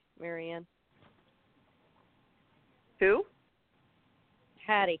back, Marianne? Who?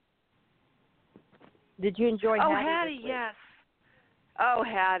 Hattie. Did you enjoy Hattie? Oh, Hattie, yes. Oh,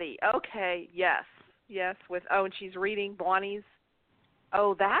 Hattie. Okay, yes. Yes, and she's reading Bonnie's.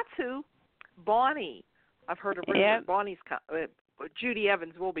 Oh, that's who? Bonnie. I've heard a rumor. Yep. Bonnie's Judy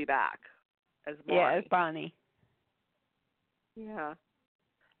Evans will be back as Bonnie. Yeah, as Bonnie. Yeah.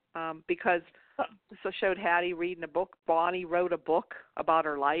 Because so showed Hattie reading a book. Bonnie wrote a book about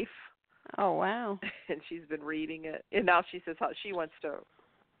her life. Oh, wow. And she's been reading it. And now she says how she wants to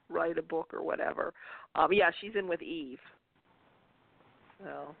write a book or whatever. Yeah, she's in with Eve.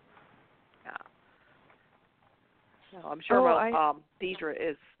 So, yeah. No, I'm sure Deidre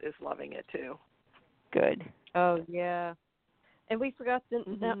is loving it too. Good. Oh, yeah. And we forgot to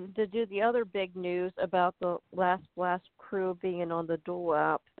do the other big news about the Last Blast crew being on the Dual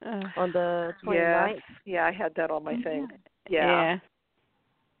app on the 29th. Yeah, I had that on my thing. Yeah. Yeah.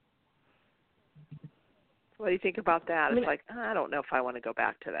 What do you think about that? It's like, I don't know if I want to go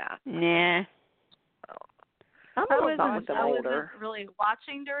back to that. Nah. I wasn't really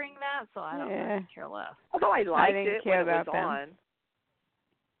watching during that, so I don't care less. Although I liked it when it was them. on.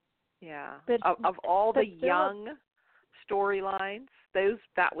 Yeah. But, of all the young storylines,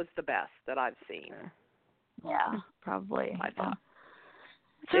 that was the best that I've seen. Yeah, probably. I thought.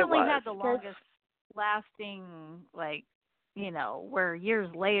 Certainly had the longest lasting, where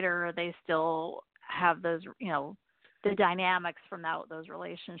years later they still have those, the dynamics from those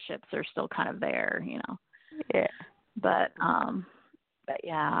relationships are still kind of there, Yeah. But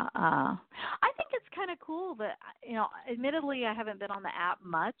yeah, I think it's kind of cool that, admittedly I haven't been on the app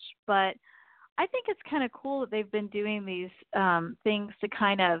much, but I think it's kind of cool that they've been doing these things to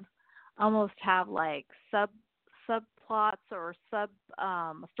kind of almost have subplots or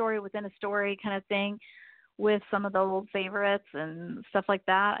story within a story kind of thing with some of the old favorites and stuff like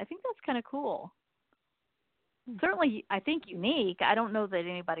that. I think that's kind of cool. Certainly, I think unique. I don't know that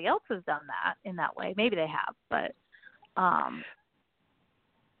anybody else has done that in that way. Maybe they have, but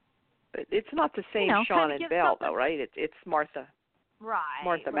it's not the same Sean and Belle, though, right? It's Martha. Right.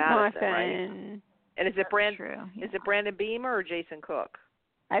 Martha Madison, right? And is it Is it Brandon Beamer or Jason Cook?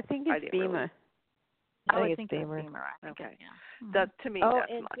 I think it's Beamer. I think it's Beamer. Okay. Yeah. To me,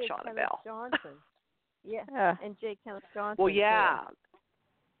 that's not Jake Sean and Belle. Johnson. Yeah. And Jake Kenneth Johnson. Well, yeah. Too.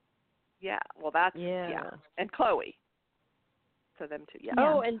 Yeah. Well, that's and Chloe. So them two. Yeah.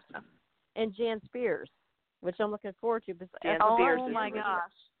 Oh, and Jan Spears, which I'm looking forward to. Jan Spears. Oh my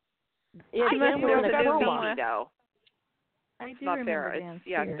gosh. Yeah, there's a new coma. Mimi though. I do not remember there. Jan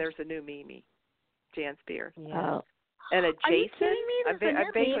Spears. There's a new Mimi. Jan Spears. Yeah. And a Jason. Are you kidding me? I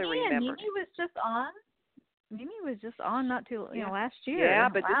vaguely remember. Mimi was just on. Mimi was just on not too last year. Yeah,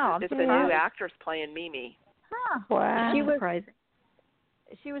 but it's a new surprised. actress playing Mimi. Huh. Wow.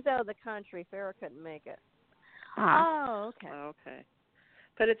 She was out of the country. Farrah couldn't make it. Oh, okay. Okay.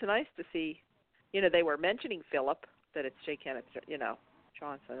 But it's nice to see, they were mentioning Philip, that it's J. Kenneth,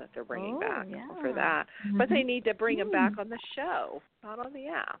 Johnson that they're bringing back for that. Mm-hmm. But they need to bring him back on the show, not on the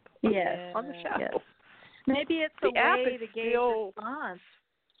app. Yes. On the show. Yes. Maybe it's the way to gauge response.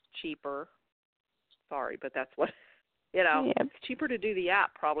 Cheaper. Sorry, but that's what, it's cheaper to do the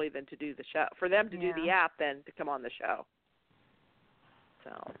app probably than to do the show. For them to do the app than to come on the show.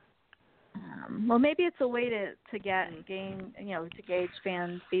 So. Well, maybe it's a way to gauge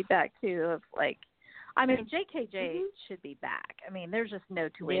fan feedback too. Of JKJ should be back. I mean, there's just no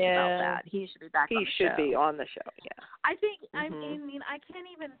two ways about that. He should be back. He should be on the show. Yeah. I think. I mean, I can't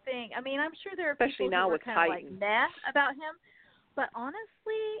even think. I mean, I'm sure there are especially people now who are with kind of like meh about him, but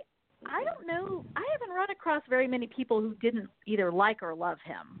honestly, I don't know. I haven't run across very many people who didn't either like or love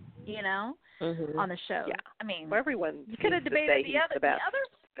him. On the show. Yeah. I mean, everyone. You could have debated the other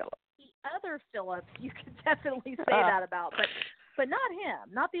Phillips. You could definitely say that about, but not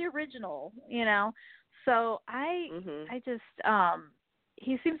him, not the original. So I just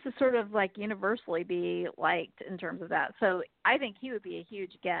he seems to sort of like universally be liked in terms of that. So I think he would be a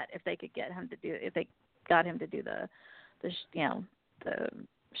huge get if they could get him to do if they got him to do the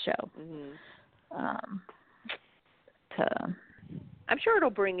show. I'm sure it'll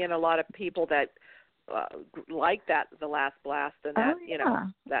bring in a lot of people that like the Last Blast and that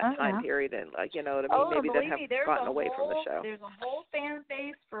that time period, and what I mean, maybe that have gotten away from the show. There's a whole fan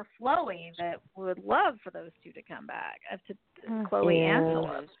base for Chloe that would love for those two to come back, to Chloe and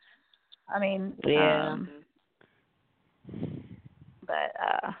Philip. I mean, but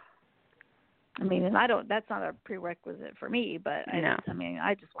I mean, and that's not a prerequisite for me, but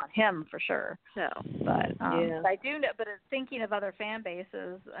I just want him for sure. No. But I do know, but thinking of other fan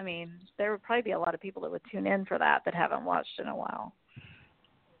bases, I mean, there would probably be a lot of people that would tune in for that haven't watched in a while.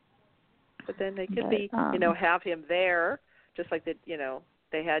 But then they could have him there, just like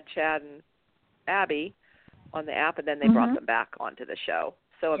they had Chad and Abby on the app, and then they brought them back onto the show.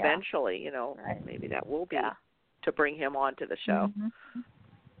 So eventually, maybe that will be to bring him onto the show.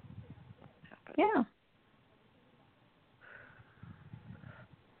 Yeah.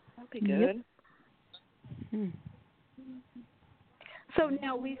 That'll be good. Yep. So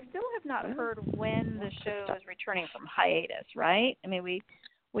now we still have not heard when the show is returning from hiatus, right? I mean,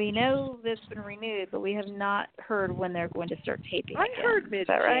 we know it's been renewed, but we have not heard when they're going to start taping again. I heard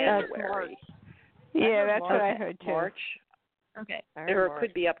mid-January. Yeah, that's what I heard too. March. Okay. Or it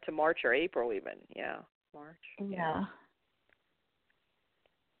could be up to March or April even. Yeah, March. Yeah.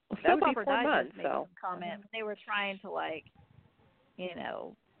 That would be 4 months, so. Comment. They were trying to,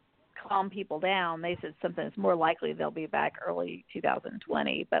 calm people down. They said something that's more likely they'll be back early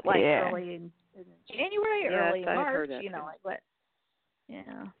 2020, but early in January or early in March, what?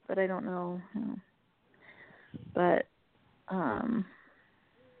 Yeah, but I don't know. But, well,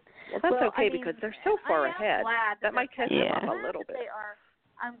 that's okay because they're so far ahead. That might catch them up a little bit.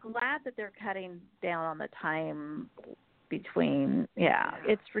 I'm glad that they're cutting down on the time between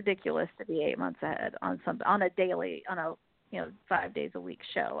it's ridiculous to be 8 months ahead on a 5 days a week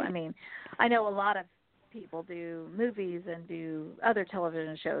show. I mean, I know a lot of people do movies and do other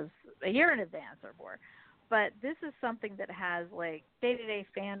television shows a year in advance or more, but this is something that has day-to-day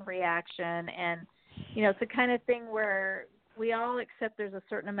fan reaction, and it's the kind of thing where we all accept there's a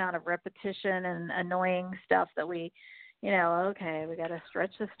certain amount of repetition and annoying stuff that we okay, we got to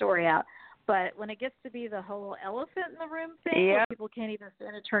stretch the story out. But when it gets to be the whole elephant in the room thing, where people can't even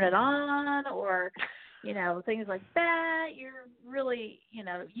stand to turn it on, or, things like that, you're really,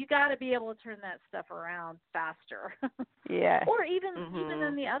 you got to be able to turn that stuff around faster. Yeah. Or even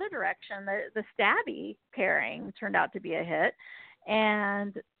in the other direction, the Stabby pairing turned out to be a hit,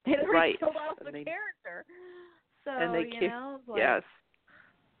 and they really killed off the character. So, and they yes.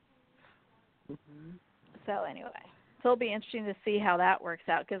 So anyway. So it'll be interesting to see how that works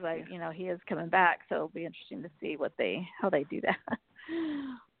out because he is coming back, so it'll be interesting to see how they do that.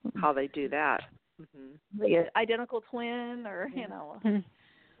 How they do that? The identical twin, or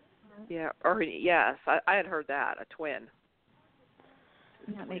Yeah, or yes, I had heard that, a twin.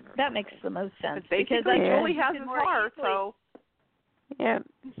 That makes the most sense because Joey has his heart, so. Yeah.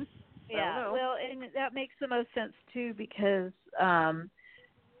 Yeah. Well, and that makes the most sense too because.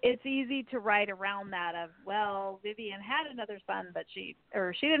 It's easy to write around that Vivian had another son, but she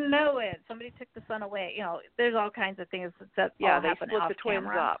didn't know it. Somebody took the son away. There's all kinds of things that all they happen split off the twins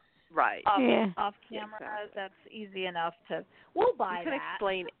camera. up. Right. Off camera, exactly. That's easy enough to. We'll buy that. You can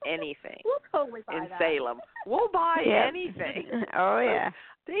explain anything. We'll totally buy in that. Salem. We'll buy anything. Oh yeah.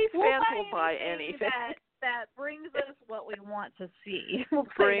 These fans will buy anything. That brings us what we want to see.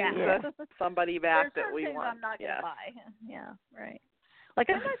 Brings us somebody back that we want. want. I'm not going to buy. Yeah. Right. Like,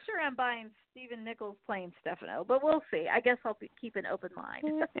 I'm not sure I'm buying Stephen Nichols playing Stefano, but we'll see. I guess I'll keep an open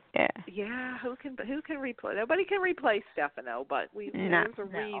mind. Yeah, who can replace? Nobody can replace Stefano, but there's a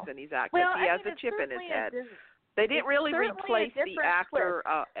reason he's acting. Well, he has a chip in his head. They didn't really replace the actor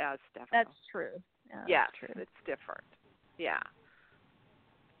as Stefano. That's true. Yeah, that's true. It's different. Yeah.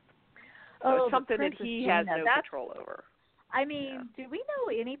 Oh, it's something that he has Gina, no control over. I mean, do we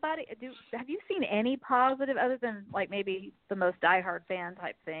know anybody? Have you seen any positive other than like maybe the most diehard fan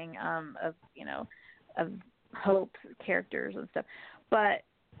type thing of Hope's characters and stuff? But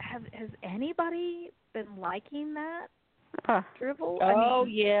has anybody been liking that drivel? Oh,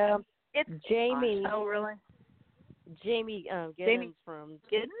 yeah. It's Jamie. Oh, really? Jamie Giddens from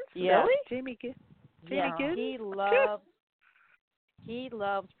Giddens? Yeah. Really? Jamie Giddens. He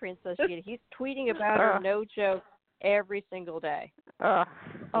loves Princess Gina. He's tweeting about her, no joke, every single day. Oh,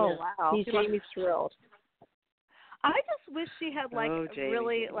 wow. Jamie's thrilled. I just wish she had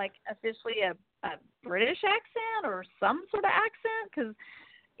really officially a British accent or some sort of accent, because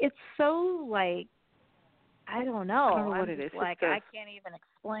it's so I don't know. I don't know what it is. I can't even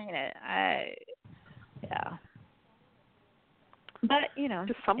explain it. But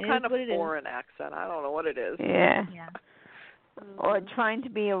just some kind of foreign accent. I don't know what it is. Yeah. Or trying to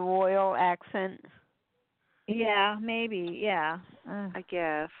be a royal accent. Yeah, maybe. Yeah. I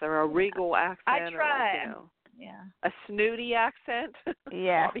guess, or a regal accent. I try. Or yeah. A snooty accent.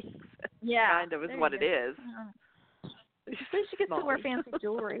 Yeah. Yeah. Kind of is what it is. She gets to wear fancy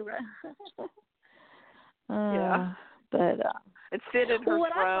jewelry, right? Yeah. But and sit in her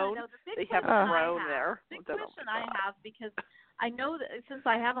throne. They have a throne there. The big question I have, because I know that since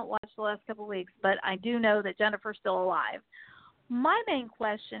I haven't watched the last couple of weeks, but I do know that Jennifer's still alive. My main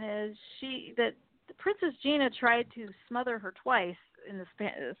question is that Princess Gina tried to smother her twice in the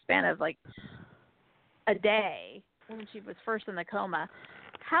span of a day when she was first in the coma.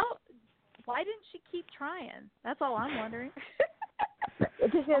 Why didn't she keep trying? That's all I'm wondering. A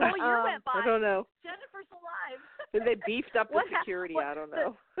whole year went by. I don't know. Jennifer's alive. They beefed up the security. I don't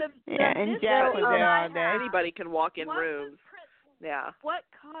know. And Jack was there all day. Anybody can walk in rooms. What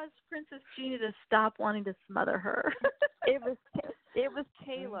caused Princess Gina to stop wanting to smother her? It was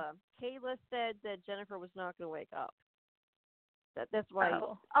Kayla. Kayla said that Jennifer was not going to wake up. That's why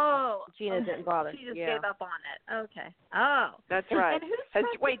Gina didn't bother. She just gave up on it. Okay. Oh. That's right. And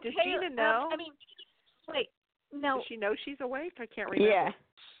wait, does Gina know? Wait. No. Does she know she's awake? I can't remember.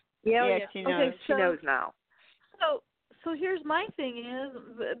 Yeah, she knows. Okay, she knows now. So here's my thing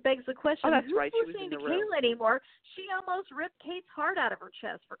begs the question, that's who's right. She was listening in the to room. Kayla anymore? She almost ripped Kate's heart out of her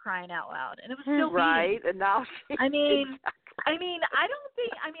chest, for crying out loud, and it was still right. beating. And now I don't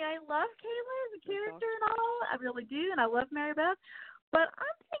think. I love Kayla as a character and all. I really do, and I love Mary Beth. But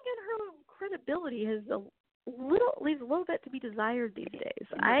I'm thinking her credibility has leaves a little bit to be desired these days.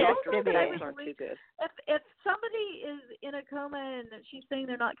 I don't know that I would believe if somebody is in a coma and she's saying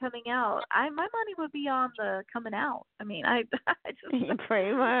they're not coming out. My money would be on the coming out. I mean, I just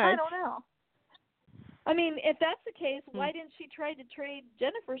pretty much. I don't know. I mean, if that's the case, why didn't she try to trade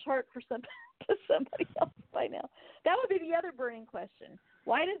Jennifer's heart for somebody else by now? That would be the other burning question.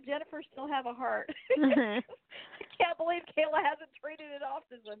 Why does Jennifer still have a heart? I can't believe Kayla hasn't traded it off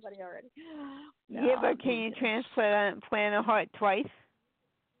to somebody already. No, yeah, but can you transplant a heart twice?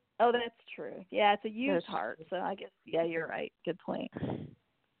 Oh, that's true. Yeah, it's a used heart, so I guess, you're right. Good point.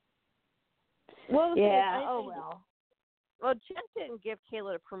 Well, yeah, Well, Jen didn't give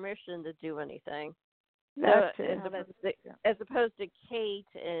Kayla permission to do anything. That's as opposed to Kate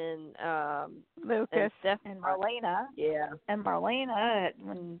and Lucas and Marlena. Yeah. And Marlena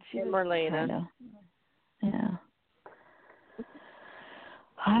when she was Marlena. Yeah.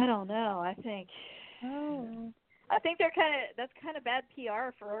 I don't know. I think they're that's kind of bad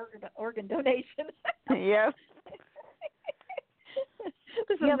PR for organ donation. Yep.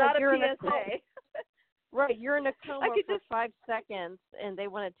 This is not a PSA. Right, you're in a coma for 5 seconds, and they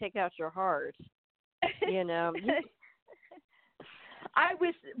want to take out your heart. You know. I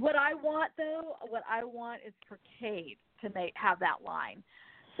wish what I want is for Kate to have that line.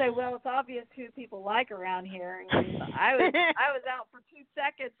 Say, well, it's obvious who people like around here. And I was out for 2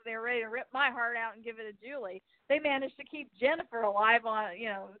 seconds, and they were ready to rip my heart out and give it to Julie. They managed to keep Jennifer alive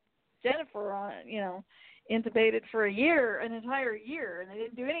intubated for an entire year, and they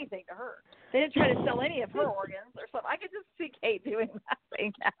didn't do anything to her. They didn't try to sell any of her organs or something. I could just see Kate doing that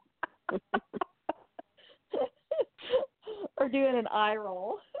thing. Or doing an eye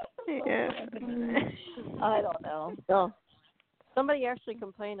roll. Yeah. I don't know. Oh. Somebody actually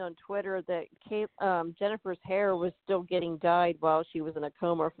complained on Twitter that Jennifer's hair was still getting dyed while she was in a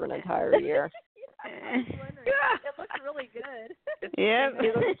coma for an entire year. It looks really good. Yep.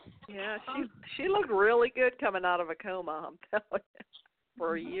 Yeah, she looked really good coming out of a coma, I'm telling you,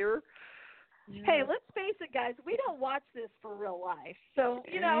 for a year. Hey, let's face it, guys. We don't watch this for real life, so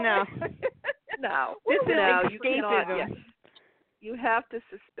No, This is you cannot. escapism. Yeah. You have to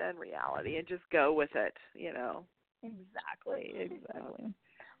suspend reality and just go with it. Exactly.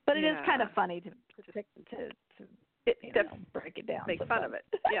 But it is kind of funny to break it down. Make fun of it.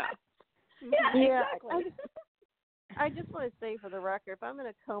 Yeah. Yeah, Exactly. I just want to say for the record, if I'm in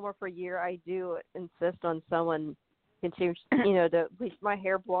a coma for a year, I do insist on someone continue, to bleach my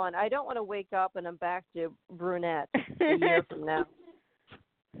hair blonde. I don't want to wake up and I'm back to brunette a year from now.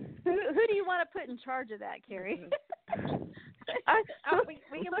 Who do you want to put in charge of that, Carrie? We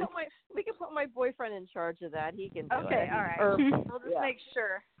can put my boyfriend in charge of that. He can do it. Okay, all right. We'll just make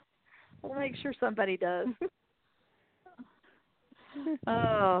sure. We'll make sure somebody does.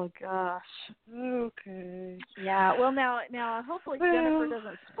 Oh gosh. Okay. Yeah. Well, now, hopefully Jennifer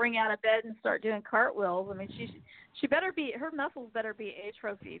doesn't spring out of bed and start doing cartwheels. I mean, she better be. Her muscles better be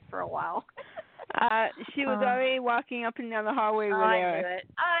atrophied for a while. She was already walking up and down the hallway with Eric.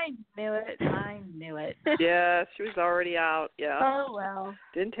 I knew it. Yeah, she was already out. Yeah. Oh well.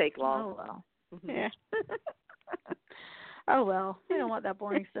 Didn't take long. Oh well. Yeah. Oh well. We don't want that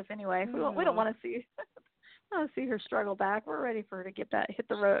boring stuff anyway. We don't want to see. I want to see her struggle back. We're ready for her to hit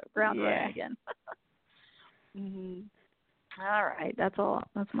the ground running again. All right, that's all.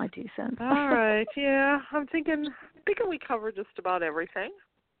 That's my 2 cents. All right, yeah. I'm thinking we covered just about everything.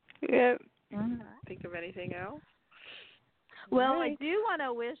 Yep. Think of anything else? Well, I do want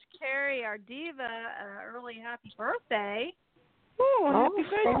to wish Carrie, our diva, an early happy birthday. Oh, happy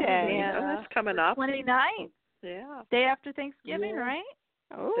birthday! Yeah, that's coming up. 29th. Yeah. Day after Thanksgiving, right?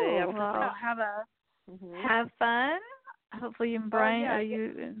 Oh, day after. Well, have fun. Hopefully, you and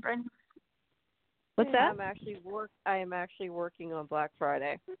Brian. Brian. What's that? I am actually working on Black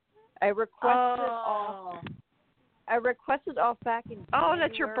Friday. I requested off. I requested off back in January. Oh,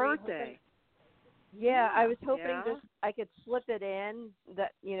 that's your birthday. Yeah, I was hoping I could slip it in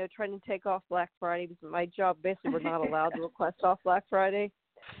that, trying to take off Black Friday because my job basically we're not allowed to request off Black Friday.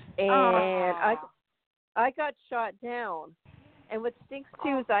 And I got shot down. And what stinks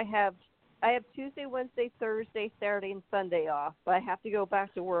too is I have Tuesday, Wednesday, Thursday, Saturday, and Sunday off, but I have to go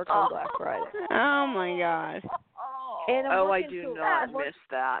back to work on Black Friday. Oh my gosh. And I do not miss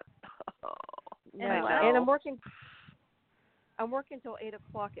that. And I'm working till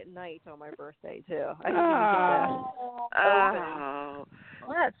 8:00 at night on my birthday too. I didn't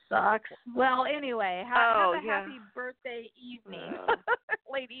Well, that sucks. Well, anyway, have a happy birthday evening,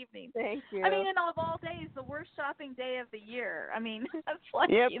 late evening. Thank you. I mean, and of all days, the worst shopping day of the year. I mean, that's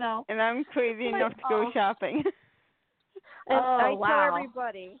like And I'm crazy enough to go shopping. And I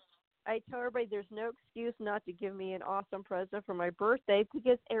tell everybody there's no excuse not to give me an awesome present for my birthday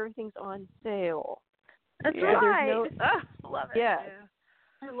because everything's on sale. That's right. Love it. Yeah.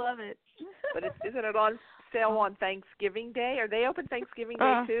 I love it. But isn't it on sale on Thanksgiving Day? Are they open Thanksgiving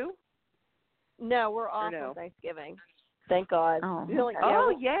Day too? No, we're off on Thanksgiving. Thank God. Oh,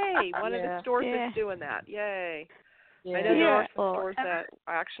 yay. One of the stores that's doing that. Yay. Yeah. I know there are some stores that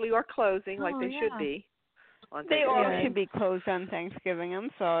actually are closing like they should be. They all should be closed on Thanksgiving.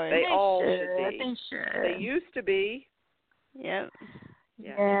 I'm sorry. They all should be. They should. They used to be. Yep.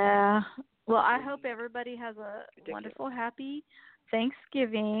 Yeah. Well, I hope everybody has a wonderful, happy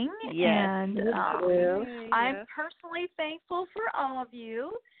Thanksgiving. Yes. And I'm personally thankful for all of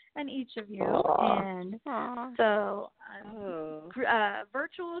you and each of you. And so,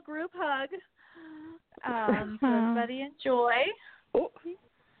 virtual group hug. So everybody enjoy. Oh.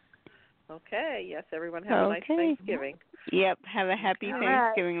 Okay. Yes, everyone have a nice Thanksgiving. Yep. Have a happy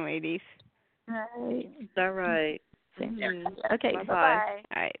Thanksgiving, ladies. All right. All right. Okay. Bye-bye. Bye-bye.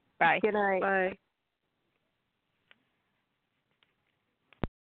 All right. Bye. Good night. Bye.